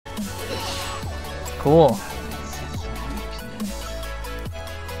Cool.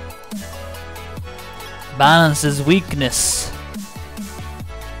 Balance is weakness.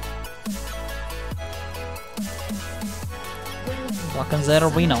 Fucking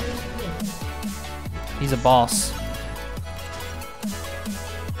Zerorino. He's a boss.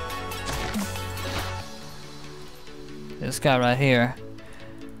 This guy right here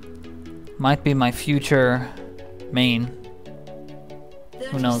might be my future main.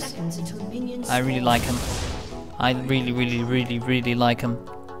 Who knows? I really like him. I really like him.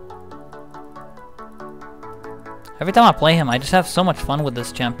 Every time I play him, I just have so much fun with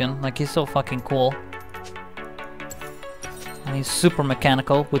this champion. Like, he's so fucking cool. And he's super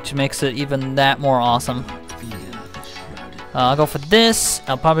mechanical, which makes it even that more awesome. I'll go for this.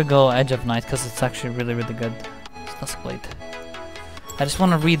 I'll probably go Edge of Night because it's actually really good. Let's plate. I just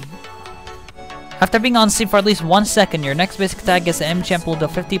want to read. After being on scene for at least 1 second, your next basic attack gets an enemy champ will do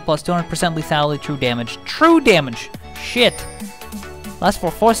 50 plus 200% lethality true damage. True damage! Shit! Lasts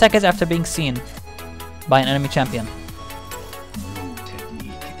for 4 seconds after being seen by an enemy champion.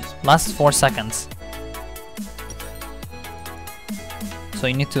 Lasts 4 seconds. So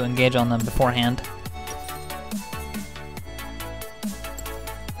you need to engage on them beforehand.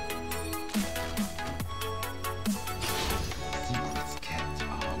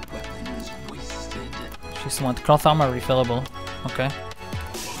 She's want cloth armor refillable. Okay.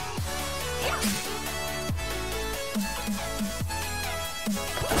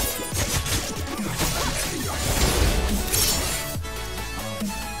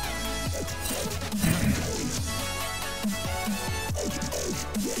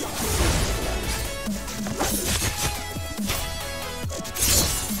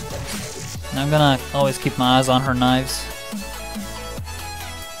 I'm gonna always keep my eyes on her knives.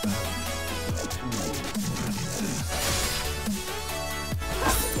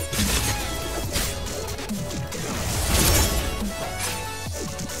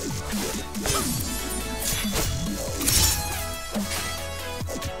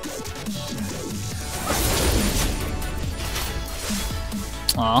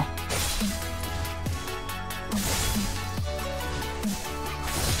 Aw.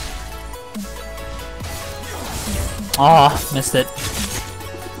 Aw, missed it.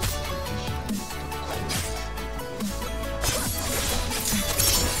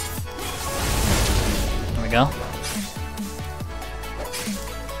 There we go.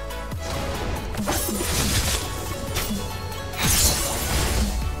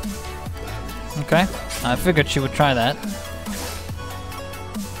 Okay, I figured she would try that.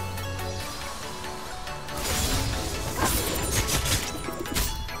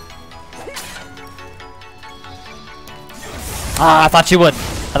 Ah, I thought she would.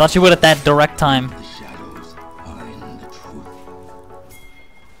 I thought she would at that direct time.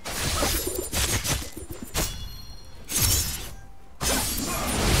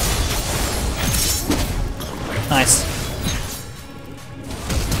 Nice.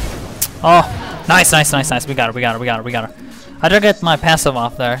 Oh, nice. We got her. I did get my passive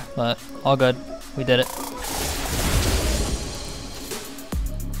off there, but all good. We did it.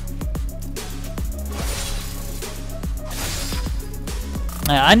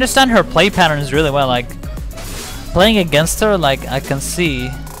 I understand her play patterns really well. Like, playing against her, like, I can see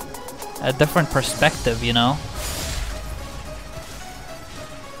a different perspective, you know?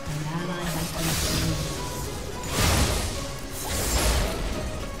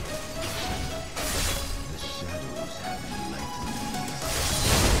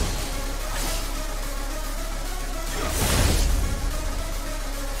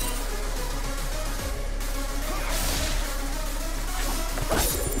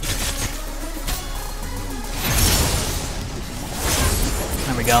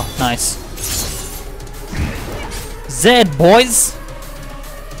 There we go. Nice. Zed, boys!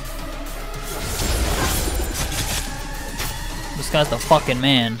 This guy's the fucking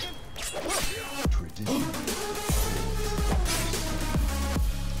man.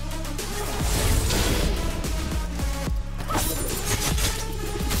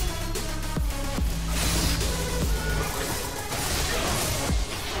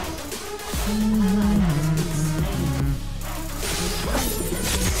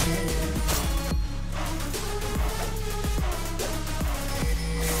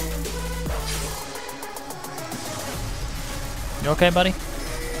 You okay, buddy?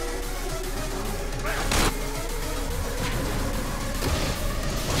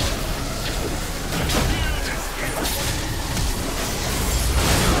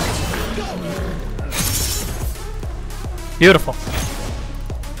 Beautiful.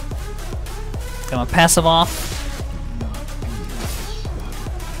 Got my passive off.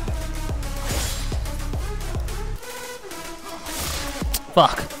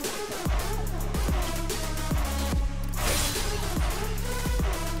 Fuck.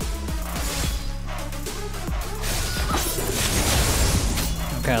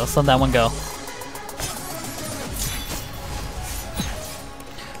 Okay, let's let that one go.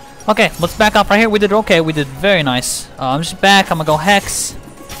 Okay, let's back up right here. We did okay. We did very nice. I'm just back. I'm gonna go Hex.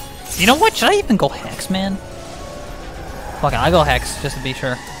 You know what? Should I even go Hex, man? Fuck it, I go Hex just to be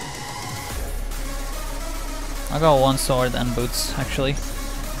sure. I'll go one sword and boots, actually.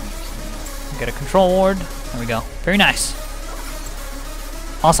 Get a control ward. There we go. Very nice.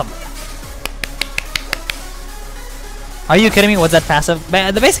 Awesome. Are you kidding me? What's that passive?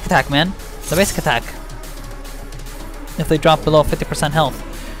 The basic attack, man. The basic attack. If they drop below 50% health,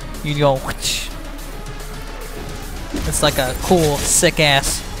 you go. Whoosh. It's like a cool,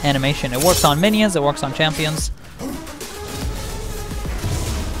 sick-ass animation. It works on minions. It works on champions.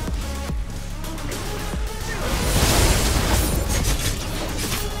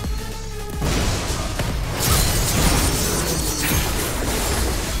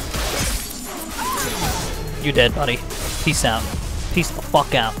 You dead, buddy. Peace out. Peace the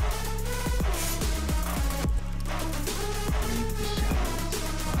fuck out.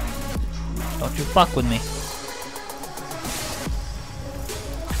 Don't you fuck with me.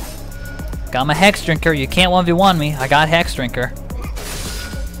 Got my Hex Drinker. You can't 1v1 me. I got Hex Drinker.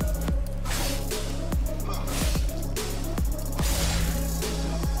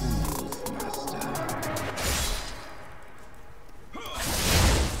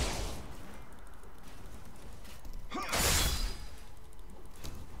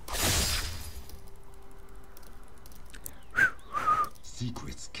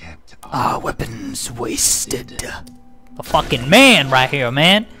 Secrets kept. Ah, weapons wasted. A fucking man right here,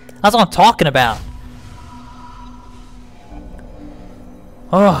 man. That's what I'm talking about.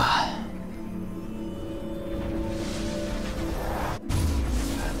 Oh.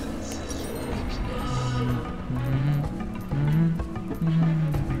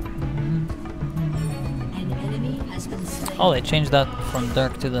 Oh, they changed that from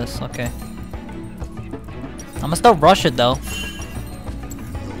Dirk to this. Okay. I'm gonna still rush it though.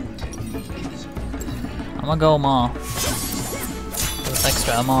 I'm gonna go Maw. With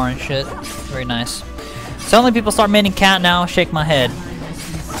extra armour and shit. Very nice. Suddenly people start maining cat now. Shake my head.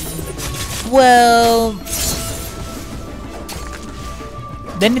 Well,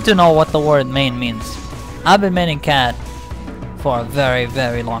 they need to know what the word main means. I've been maining cat for a very,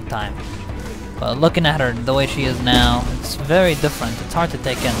 very long time. But looking at her the way she is now, it's very different. It's hard to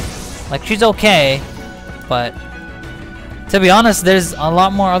take in. Like, she's okay, but to be honest, there's a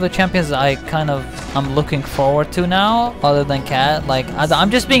lot more other champions I'm looking forward to now, other than Cat. Like,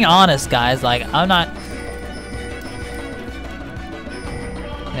 I'm just being honest, guys. Like, I'm not.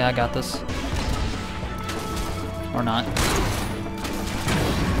 Yeah, I got this. Or not.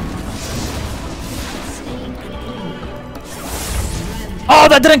 Oh,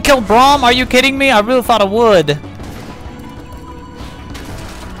 that didn't kill Braum? Are you kidding me? I really thought it would.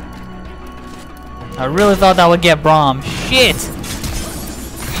 I really thought that would get Braum. Shit!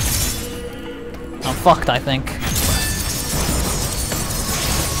 I'm fucked, I think.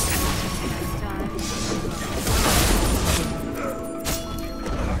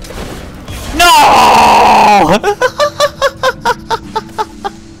 No!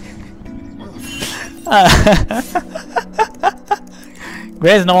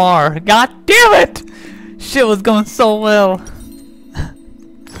 Grace Noir. God damn it! Shit was going so well.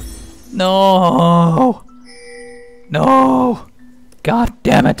 No! No! God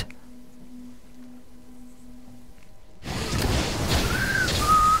damn it!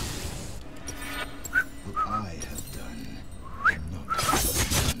 What I have done,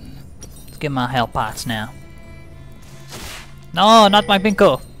 Let's get my health pots now. No, not my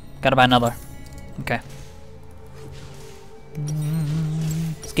Binko. Gotta buy another. Okay.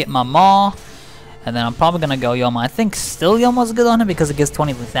 Let's get my Maw. And then I'm probably gonna go Yoma. I think still Yoma's good on him because it gives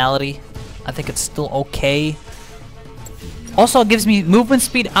 20 lethality. I think it's still okay. Also, it gives me movement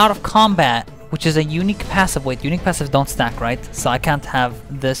speed out of combat, which is a unique passive. Wait, unique passives don't stack, right? So I can't have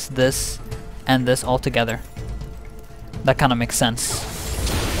this, this, and this all together. That kind of makes sense.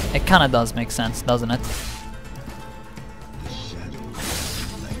 It kind of does make sense, doesn't it?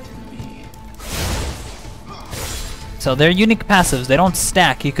 So they're unique passives, they don't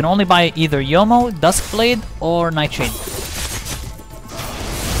stack. You can only buy either Yomo, Duskblade, or Nightshade.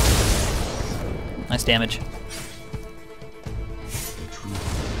 Nice damage.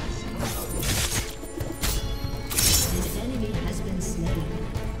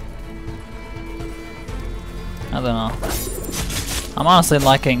 I don't know. I'm honestly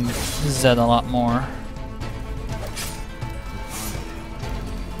liking Zed a lot more.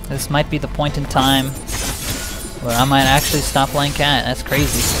 This might be the point in time where I might actually stop playing cat. That's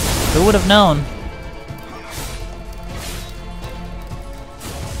crazy. Who would have known?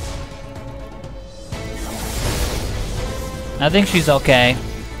 I think she's okay.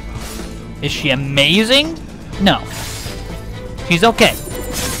 Is she amazing? No. She's okay.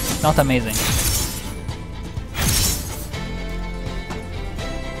 Not amazing.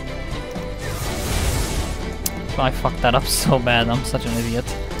 I fucked that up so bad. I'm such an idiot.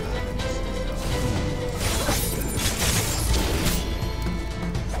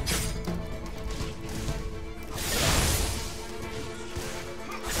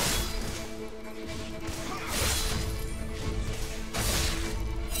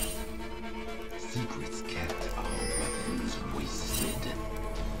 Secrets kept, our weapons wasted.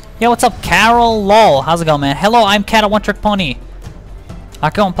 Yo, what's up, Carol? Lol. How's it going, man? Hello, I'm Cat, a one-trick pony. I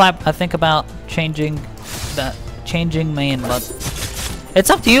think about changing main, but it's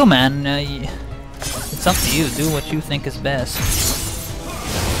up to you, man. It's up to you. Do what you think is best.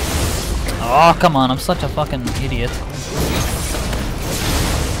 Oh, come on. I'm such a fucking idiot.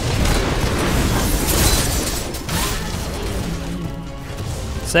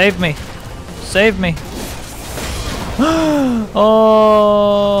 Save me. Save me.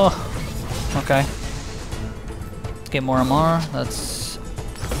 Oh. Okay. Let's get more armor. That's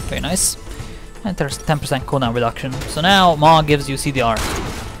very nice. And there's 10% cooldown reduction. So now Ma gives you CDR.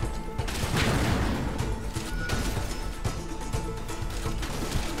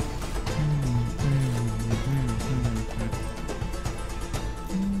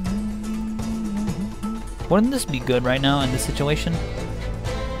 Wouldn't this be good right now in this situation?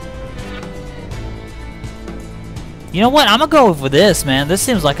 You know what? I'm gonna go with this, man. This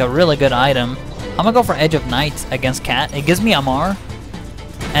seems like a really good item. I'm gonna go for Edge of Night against Cat. It gives me Armor,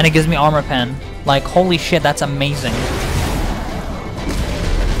 and it gives me Armor Pen. Like, holy shit, that's amazing.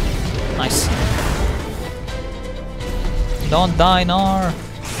 Nice. Don't die, Nar.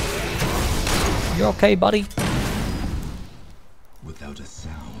 You're okay, buddy. Without a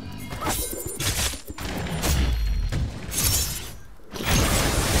sound.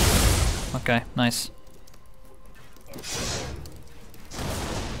 Okay, nice.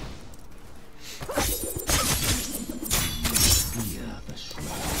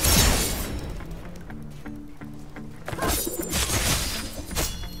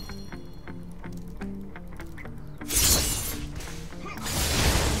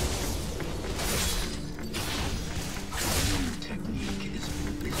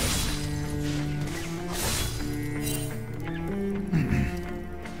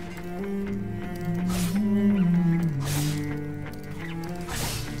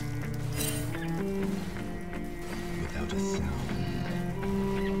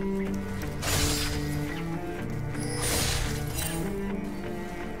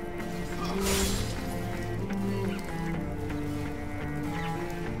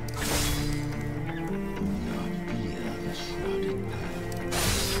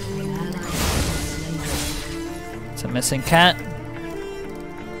 It's a missing cat.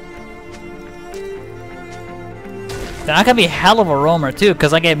 That could be hell of a roamer too,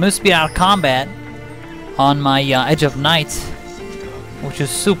 because I get move speed out of combat on my Edge of Night, which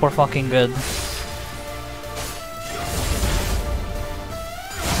is super fucking good.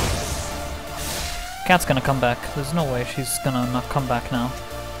 Cat's gonna come back. There's no way she's gonna not come back now.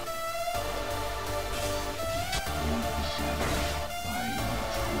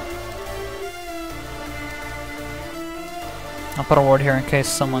 I'll put a ward here in case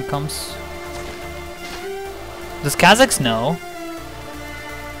someone comes. Does Kha'Zix know?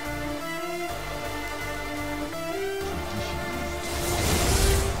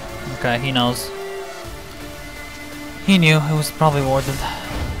 Okay, he knows. He knew it was probably warded.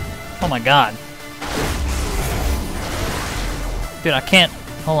 Oh my god. Dude, I can't.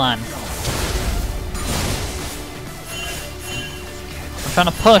 Hold on. I'm trying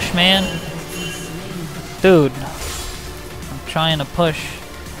to push, man. Dude. I'm trying to push.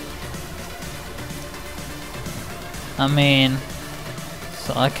 I mean,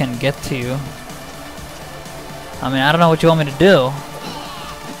 so I can get to you. I mean, I don't know what you want me to do.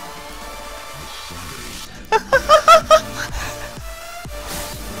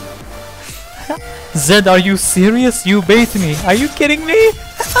 Zed, are you serious? You bait me. Are you kidding me?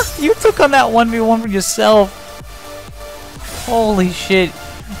 You took on that 1v1 for yourself. Holy shit.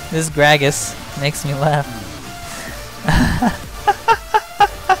 This Gragas makes me laugh.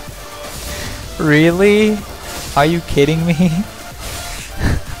 Really? Are you kidding me?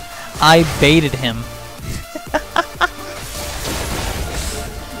 I baited him.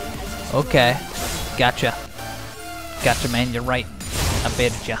 Okay. Gotcha. Gotcha, man. You're right. I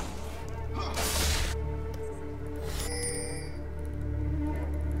baited ya.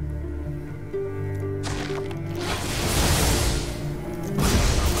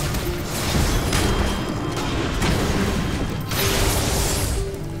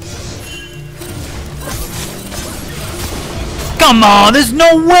 Come on, there's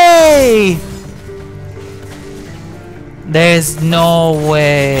no way! There's no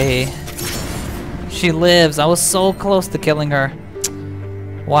way. She lives. I was so close to killing her.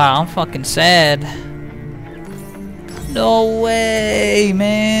 Wow, I'm fucking sad. No way,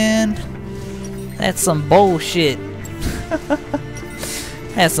 man. That's some bullshit.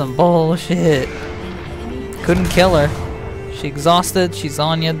 That's some bullshit. Couldn't kill her. She exhausted. She's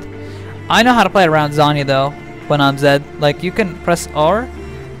Zonya'd. I know how to play around Zonya though. When I'm Zed, like you can press R.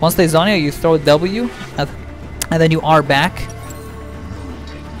 Once they Zonya, you throw W, and then you R back,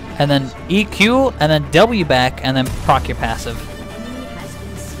 and then EQ, and then W back, and then proc your passive.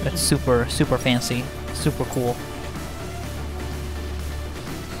 It's super fancy, super cool.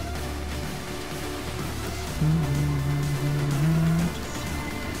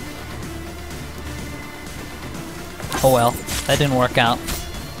 Oh well, that didn't work out.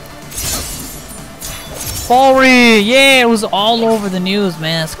 Fori! Yeah, it was all over the news,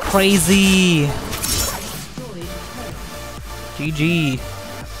 man. It's crazy. GG.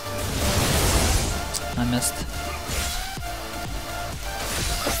 I missed.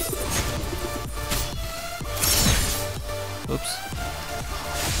 Oops.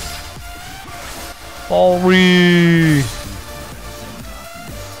 Fori!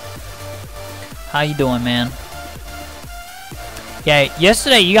 How you doing, man? Yeah,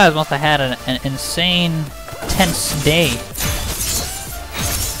 yesterday you guys must have had an insane, tense day.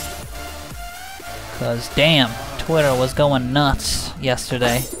 Cause damn, Twitter was going nuts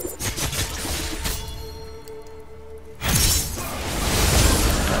yesterday.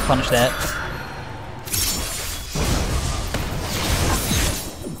 Gotta punish that.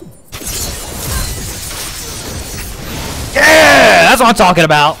 Yeah, that's what I'm talking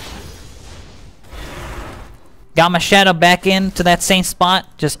about. Got my shadow back into that same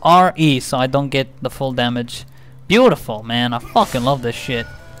spot, just RE so I don't get the full damage. Beautiful, man. I fucking love this shit.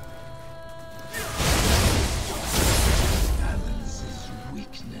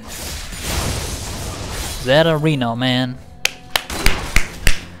 Zeta Reno, man.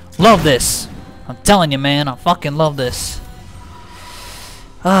 Love this. I'm telling you, man. I fucking love this.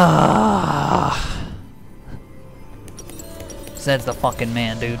 Ah. Zed's the fucking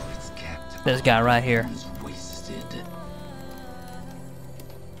man, dude. This guy right here.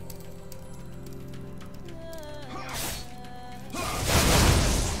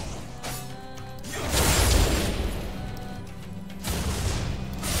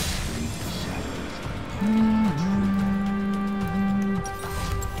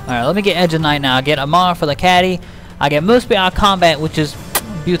 Alright, let me get Edge of Night now. I get Armour for the caddy. I get Moose out of combat, which is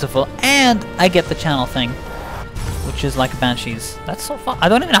beautiful. And I get the channel thing, which is like Banshees. That's so fun. I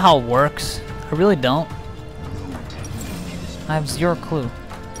don't even know how it works. I really don't. I have zero clue.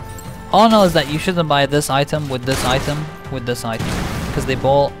 All I know is that you shouldn't buy this item with this item with this item. Because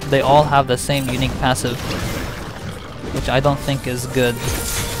they all have the same unique passive. Which I don't think is good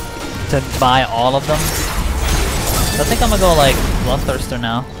to buy all of them. So I think I'm gonna go like Bloodthirster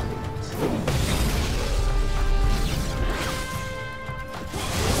now.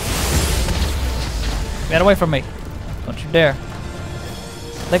 Get away from me. Don't you dare. I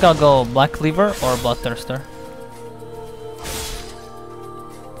think I'll go Black Cleaver or Bloodthirster.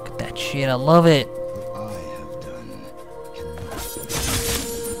 Look at that shit, I love it.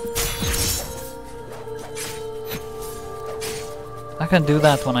 I can do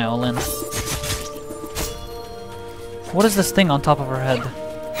that when I all in. What is this thing on top of her head?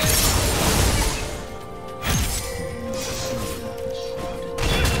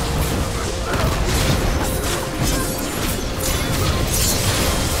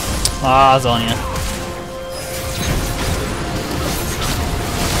 Ah, Zonya.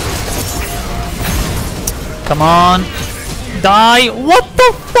 Come on. Die. What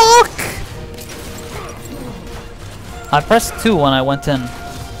the fuck? I pressed 2 when I went in.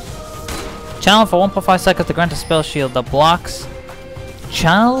 Channel for 1.5 seconds to grant a spell shield that blocks.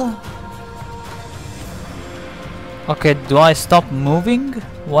 Channel? Okay, do I stop moving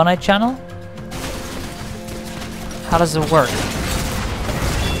when I channel? How does it work?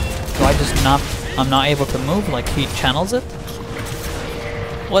 Do I just not... I'm not able to move like he channels it?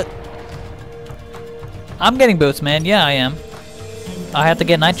 What? I'm getting boots, man. Yeah, I am. I had to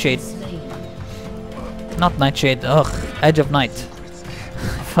get Nightshade. Not Nightshade. Ugh. Edge of Night.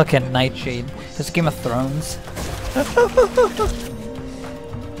 Fucking Nightshade. It's Game of Thrones.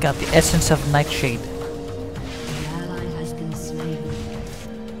 Got the essence of Nightshade. The ally has been slain.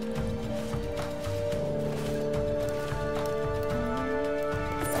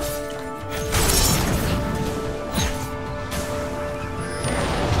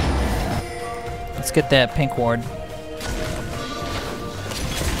 Let's get that pink ward.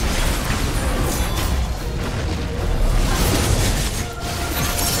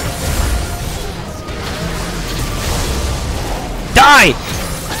 Die!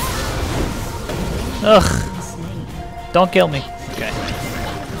 Ugh. Don't kill me. Okay.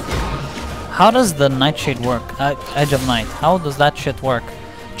 How does the Nightshade work? Edge of Night. How does that shit work?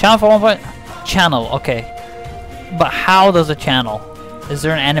 Channel for 1 point? Channel, okay. But how does it channel? Is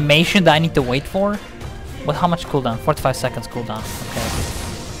there an animation that I need to wait for? What? How much cooldown? 45 seconds cooldown. Okay.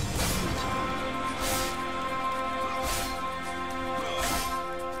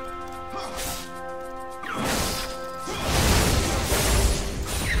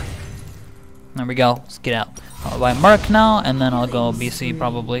 There we go. Let's get out. I'll buy Merc now, and then I'll go BC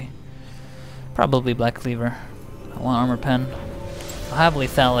probably. Probably Black Cleaver. I want Armor Pen. I'll have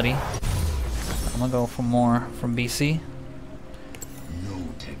Lethality. I'm gonna go for more from BC. No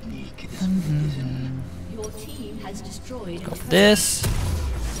technique is forbidden. Your team has destroyed Go for this.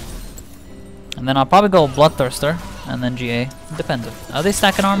 And then I'll probably go Bloodthirster, and then GA. Depends. Are they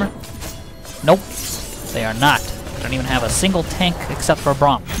stacking armor? Nope. They are not. I don't even have a single tank except for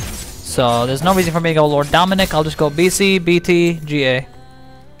Braum. So there's no reason for me to go Lord Dominic. I'll just go BC, BT, GA.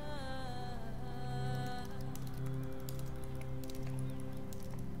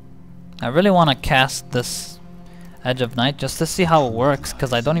 I really want to cast this Edge of Night just to see how it works,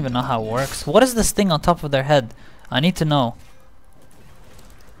 because I don't even know how it works. What is this thing on top of their head? I need to know.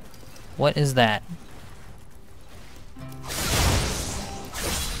 What is that?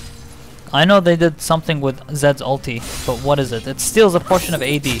 I know they did something with Zed's ulti, but what is it? It steals a portion of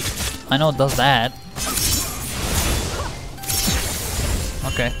AD. I know it does that.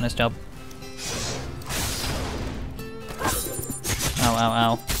 Okay, nice job. Ow, ow,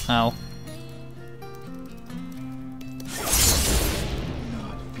 ow, ow.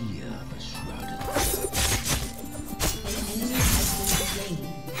 Not fear the shrouded.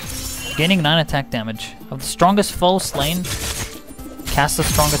 Gaining 9 attack damage. Of the strongest foe slain, cast the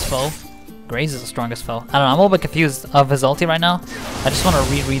strongest foe. Graze is the strongest foe. I don't know, I'm a little bit confused of his ulti right now. I just want to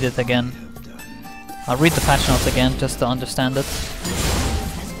reread it again. I'll read the patch notes again just to understand it.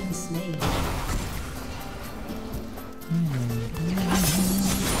 has been slain.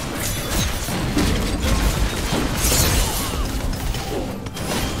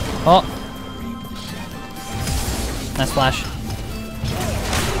 Oh! Nice flash.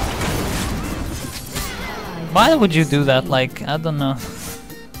 Why would you do that? Like, I don't know.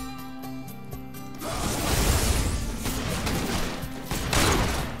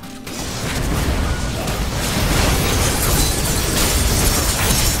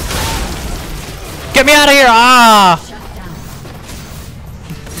 Get me out of here! Ah!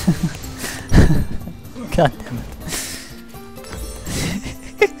 God damn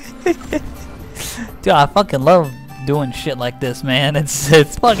it. Dude, I fucking love doing shit like this, man. It's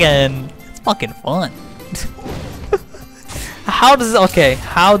fucking fun. How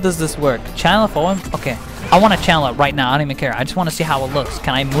does this work? Channel for him? Okay. I want to channel it right now. I don't even care. I just want to see how it looks.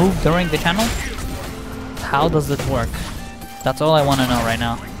 Can I move during the channel? How does it work? That's all I want to know right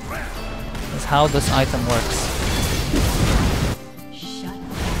now. Is how this item works.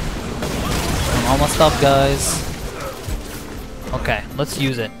 I'm almost up, guys. Okay, let's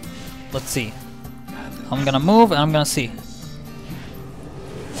use it. Let's see. I'm gonna move and I'm gonna see.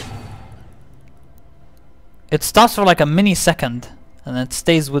 It stops for like a mini second and then it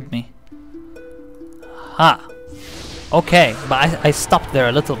stays with me. Ha! Okay, but I stopped there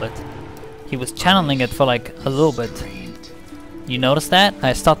a little bit. He was channeling it for like a little bit. You notice that?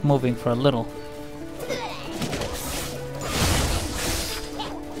 I stopped moving for a little.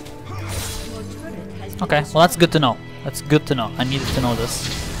 Okay, well that's good to know. That's good to know. I needed to know this.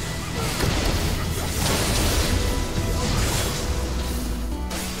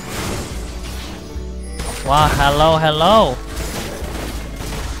 Wow, hello, hello!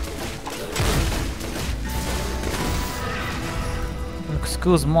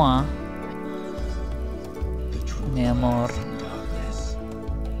 Excuse-moi. Mi amor.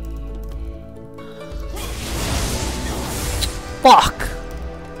 Fuck!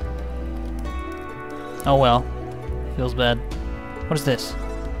 Oh well. Feels bad. What is this?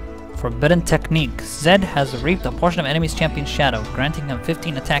 Forbidden Technique. Zed has reaped a portion of enemy's champion's shadow, granting him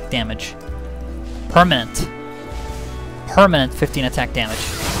 15 attack damage. Permanent. Permanent 15 attack damage.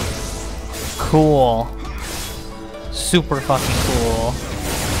 Cool. Super fucking cool.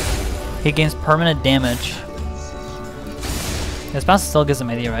 He gains permanent damage. His passive still gives him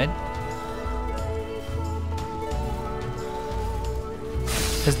AD, right?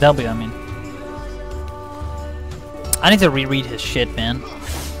 His W, I mean. I need to reread his shit, man.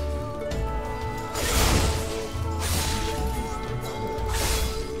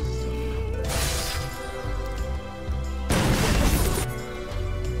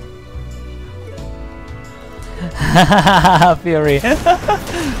 Fury.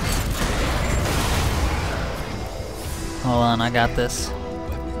 Hold on, I got this.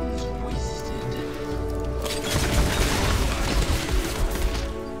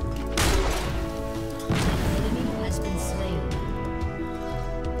 Enemy has been slain.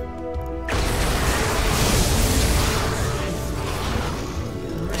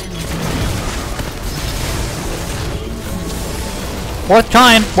 Worth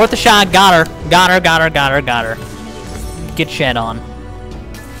trying, worth a shot, got her. Got her, got her, got her, got her. Get shed on.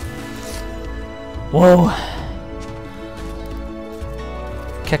 Whoa.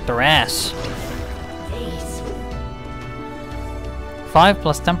 Kicked her ass. 5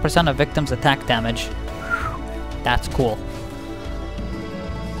 plus 10% of victims' attack damage. That's cool.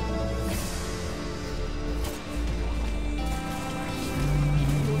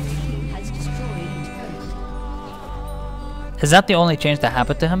 Has destroyed a turret. Is that the only change that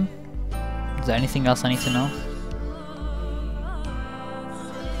happened to him? Is there anything else I need to know?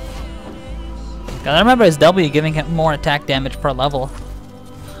 I remember his W giving him more attack damage per level.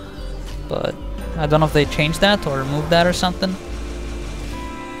 But I don't know if they changed that or removed that or something.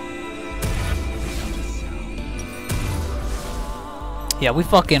 Yeah, we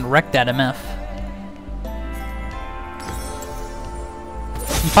fucking wrecked that MF.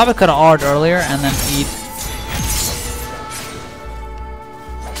 You probably could have R'd earlier and then feed.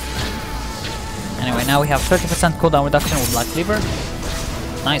 Anyway, now we have 30% cooldown reduction with Black Cleaver.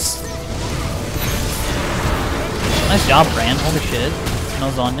 Nice. Nice job, Brand. Holy shit. No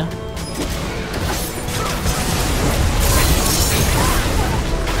Zonya.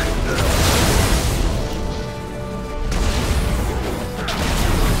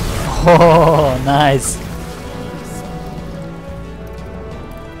 Oh, nice.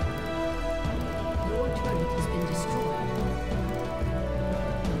 Your turret has been destroyed.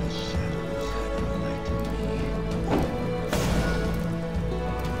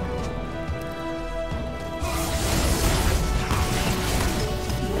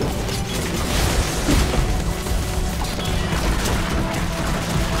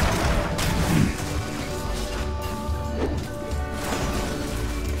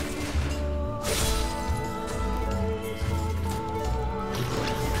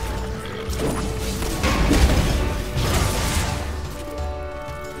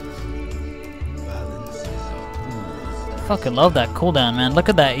 Fucking love that cooldown, man. Look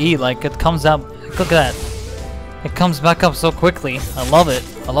at that E, like it comes up. Look at that. It comes back up so quickly. I love it.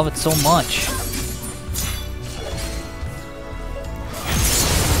 I love it so much.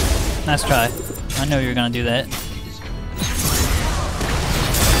 Nice try. I knew you were gonna do that.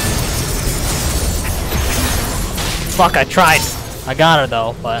 Fuck, I tried. I got her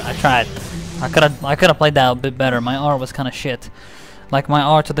though, but I tried. I could have played that a bit better. My R was kind of shit. Like my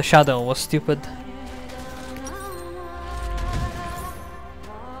R to the shadow was stupid.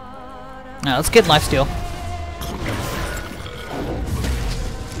 Now let's get lifesteal.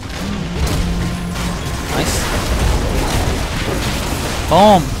 Nice.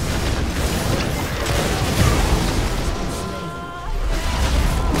 Boom.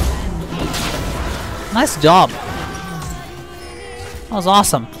 Nice job. That was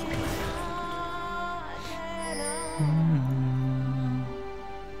awesome.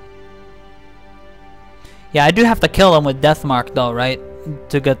 Yeah, I do have to kill him with Death Mark though, right?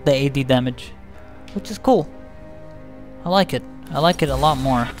 To get the AD damage. Which is cool. I like it. I like it a lot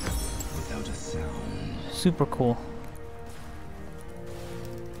more. Without a sound. Super cool.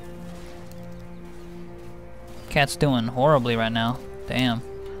 Cat's doing horribly right now. Damn.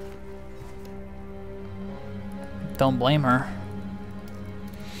 Don't blame her.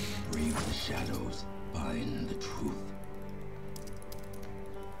 Brave the shadows, find the truth.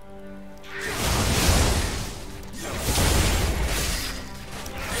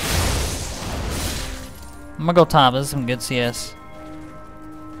 I'm gonna go top. This is some good CS.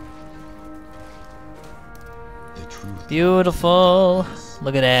 The truth. Beautiful.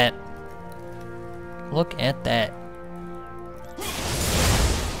 Look at that. Look at that.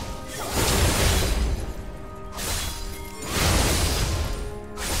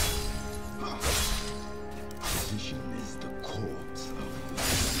 Position is the corpse of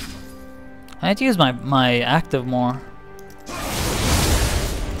I need to use my active more.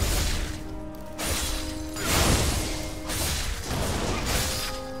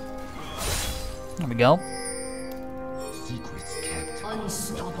 we go. Secrets kept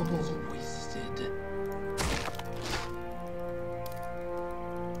Unstoppable. wasted.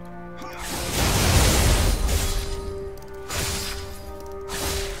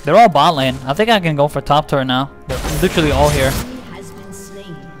 They're all bot lane. I think I can go for top turret now. They're literally all here. Has been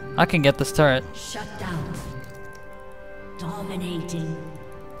slain. I can get this turret. Shut down. Dominating.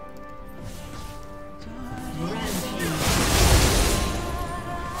 Rampage.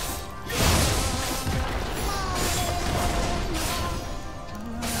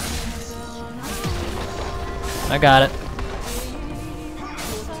 I got it.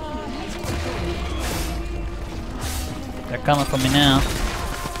 They're coming for me now.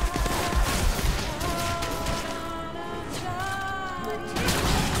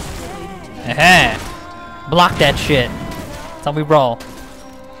 Hey, block that shit. That's how we roll.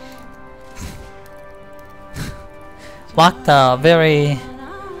 Blocked a very,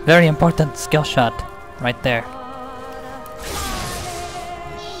 very important skill shot right there.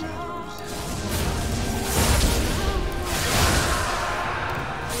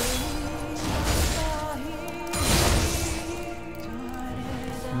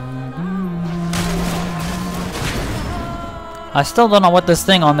 I still don't know what this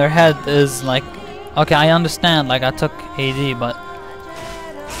thing on their head is like. Okay, I understand, like I took AD, but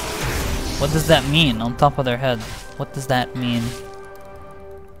what does that mean on top of their head? What does that mean?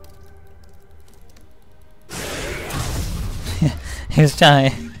 He's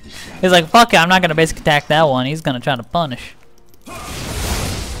trying. He's like, fuck it, I'm not gonna basic attack that one. He's gonna try to punish.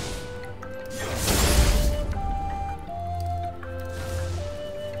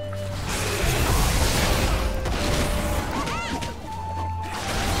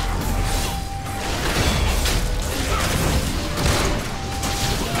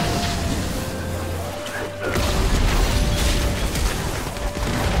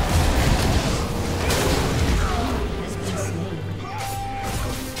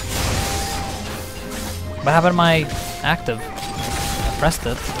 What happened to my active? I pressed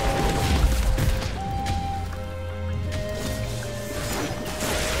it.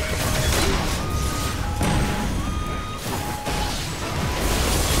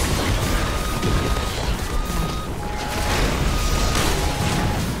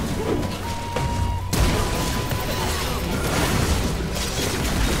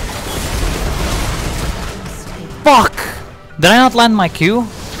 Fuck! Did I not land my Q?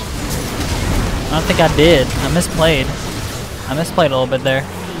 I don't think I did. I misplayed. I misplayed a little bit there.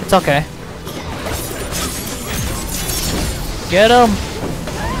 It's okay. Get him!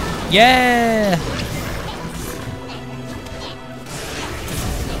 Yeah!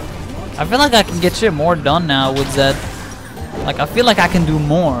 I feel like I can get shit more done now with Zed. Like, I feel like I can do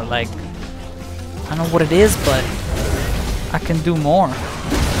more. Like, I don't know what it is, but I can do more.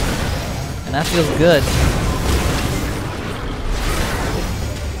 And that feels good.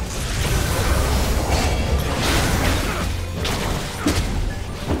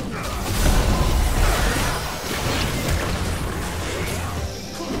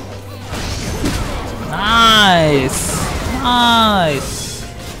 Nice! Nice!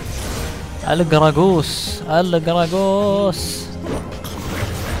 Al-Garagos! Al-Garagos!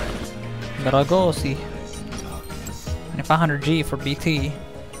 Garagosi. 2500G for BT.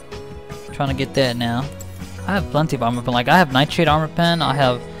 Trying to get that now. I have plenty of armor pen. Like, I have Nightshade armor pen, I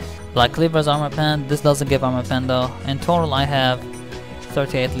have Black Cleaver's armor pen. This doesn't give armor pen though. In total, I have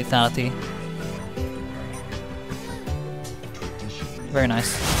 38 lethality. Very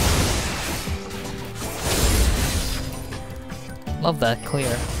nice. Love that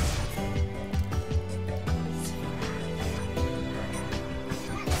clear.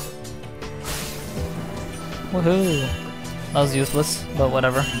 Woohoo! That was useless, but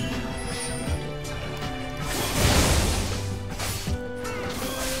whatever.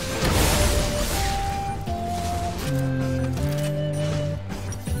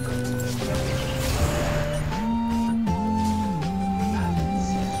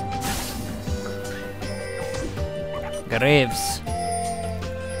 Graves.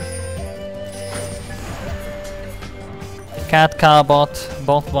 Cat, cow, bot,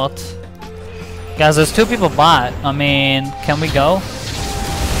 both bot. Guys, there's two people bot. I mean, can we go?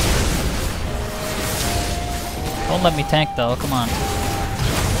 Don't let me tank though, come on.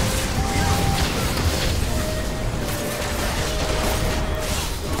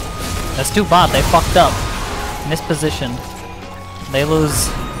 That's two bot, they fucked up. Mispositioned. They lose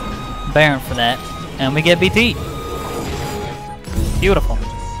Baron for that. And we get BT. Beautiful.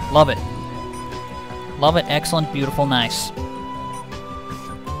 Love it. Love it, excellent, beautiful, nice.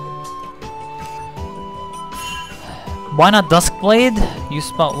 Why not Duskblade? You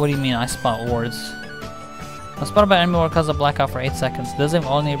spot, what do you mean I spot wards? I'm spotted by enemy or cause a blackout for 8 seconds. Doesn't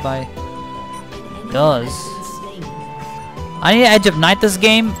all nearby. Does. I need Edge of Night this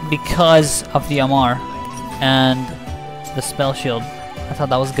game because of the armour and the spell shield. I thought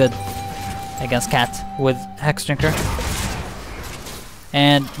that was good against Cat with Hex Drinker.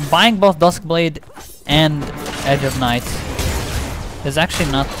 And buying both Duskblade and Edge of Night is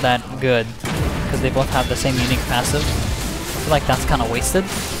actually not that good because they both have the same unique passive. I feel like that's kind of wasted.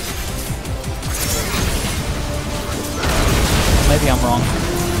 Maybe I'm wrong.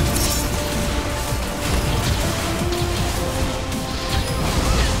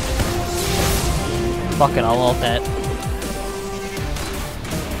 Fuck it, I'll ult that.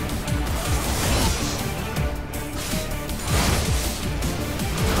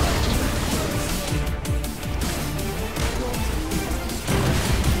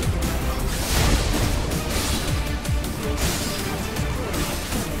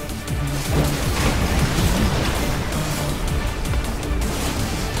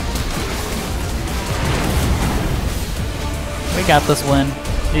 We got this win.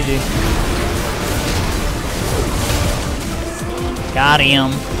 GG. Got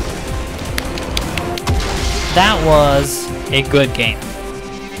him. That was a good game.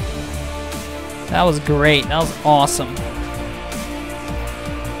 That was great. That was awesome.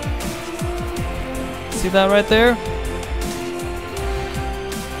 See that right there?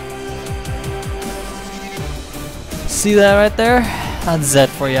 See that right there? That's Zed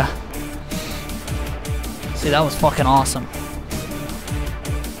for ya. See, that was fucking awesome.